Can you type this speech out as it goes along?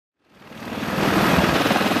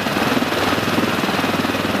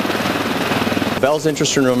Bell's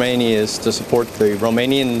interest in Romania is to support the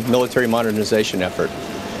Romanian military modernization effort.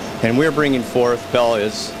 And we're bringing forth, Bell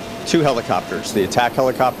is two helicopters, the attack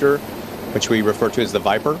helicopter, which we refer to as the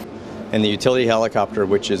Viper, and the utility helicopter,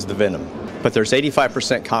 which is the Venom. But there's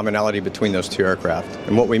 85% commonality between those two aircraft.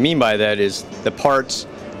 And what we mean by that is the parts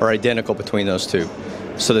are identical between those two.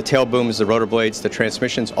 So the tail booms, the rotor blades, the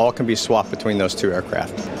transmissions, all can be swapped between those two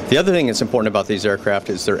aircraft. The other thing that's important about these aircraft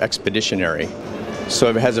is they're expeditionary. So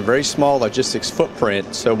it has a very small logistics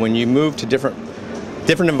footprint. So when you move to different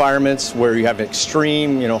environments where you have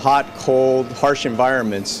extreme, hot, cold, harsh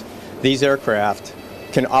environments, these aircraft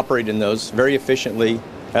can operate in those very efficiently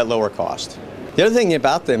at lower cost. The other thing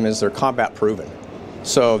about them is they're combat proven.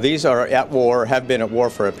 So these are at war, have been at war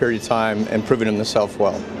for a period of time and proven themselves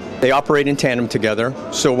well. They operate in tandem together.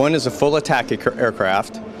 So one is a full attack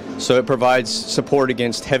aircraft, so it provides support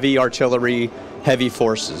against heavy artillery, heavy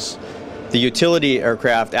forces. The utility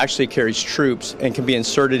aircraft actually carries troops and can be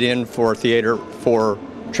inserted in for theater for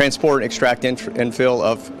transport and extract infill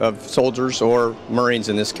of soldiers or Marines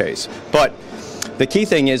in this case. But the key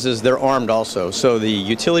thing is they're armed also. So the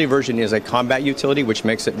utility version is a combat utility, which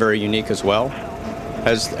makes it very unique as well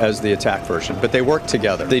as the attack version. But they work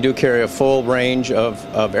together. They do carry a full range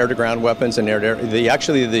of air-to-ground weapons and air-to-air.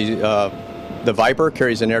 The Viper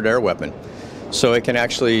carries an air-to-air weapon. So it can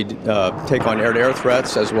actually take on air-to-air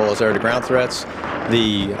threats as well as air-to-ground threats.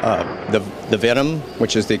 The Venom,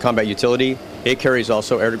 which is the combat utility, it carries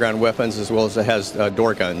also air-to-ground weapons as well as it has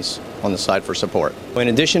door guns on the side for support. In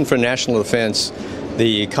addition, for national defense,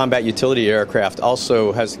 the combat utility aircraft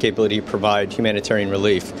also has the capability to provide humanitarian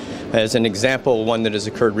relief. As an example, one that has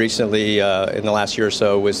occurred recently in the last year or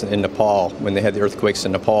so was in Nepal, when they had the earthquakes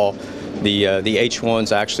in Nepal. The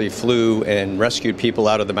AH-1Z actually flew and rescued people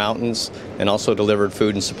out of the mountains and also delivered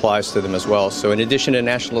food and supplies to them as well. So in addition to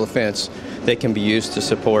national defense, they can be used to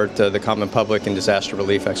support the common public in disaster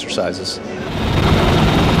relief exercises.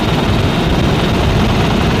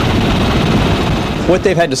 What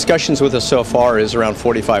they've had discussions with us so far is around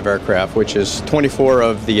 45 aircraft, which is 24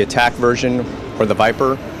 of the attack version, or the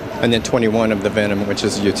Viper, and then 21 of the Venom, which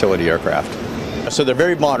is the utility aircraft. So they're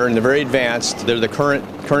very modern, they're very advanced, they're the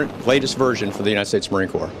current latest version for the United States Marine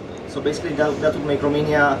Corps. So basically that would make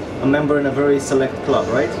Romania a member in a very select club,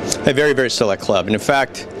 right? A very, very select club. And in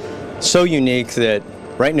fact, so unique that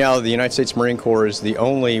right now the United States Marine Corps is the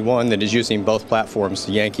only one that is using both platforms,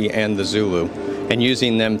 the Yankee and the Zulu, and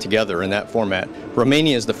using them together in that format.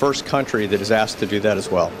 Romania is the first country that is asked to do that as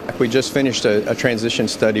well. We just finished a transition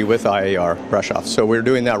study with IAR, Brașov, so we're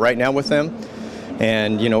doing that right now with them.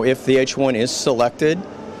 And if the H1 is selected,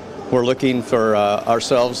 we're looking for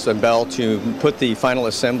ourselves and Bell to put the final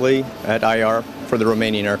assembly at IAR for the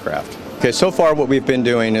Romanian aircraft. Okay, so far what we've been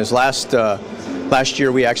doing is last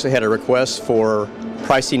year we actually had a request for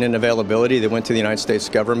pricing and availability that went to the United States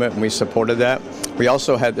government, and we supported that. We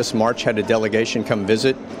also had this March had a delegation come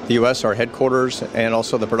visit the U.S., our headquarters, and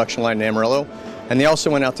also the production line in Amarillo. And they also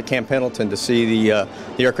went out to Camp Pendleton to see the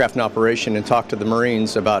aircraft in operation and talk to the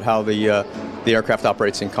Marines about how the aircraft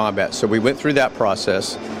operates in combat. So we went through that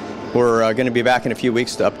process. We're going to be back in a few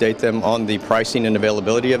weeks to update them on the pricing and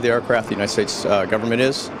availability of the aircraft, the United States government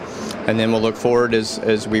is. And then we'll look forward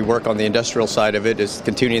as we work on the industrial side of it, is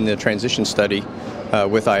continuing the transition study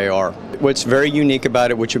with IAR. What's very unique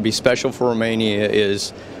about it, which would be special for Romania,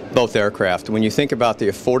 is both aircraft. When you think about the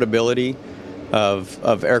affordability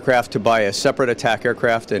of aircraft, to buy a separate attack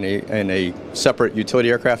aircraft and a separate utility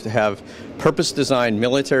aircraft, to have purpose-designed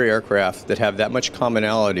military aircraft that have that much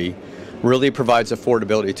commonality, really provides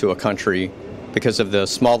affordability to a country because of the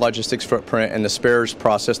small logistics footprint and the spares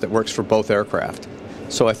process that works for both aircraft.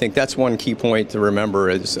 So I think that's one key point to remember,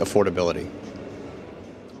 is affordability.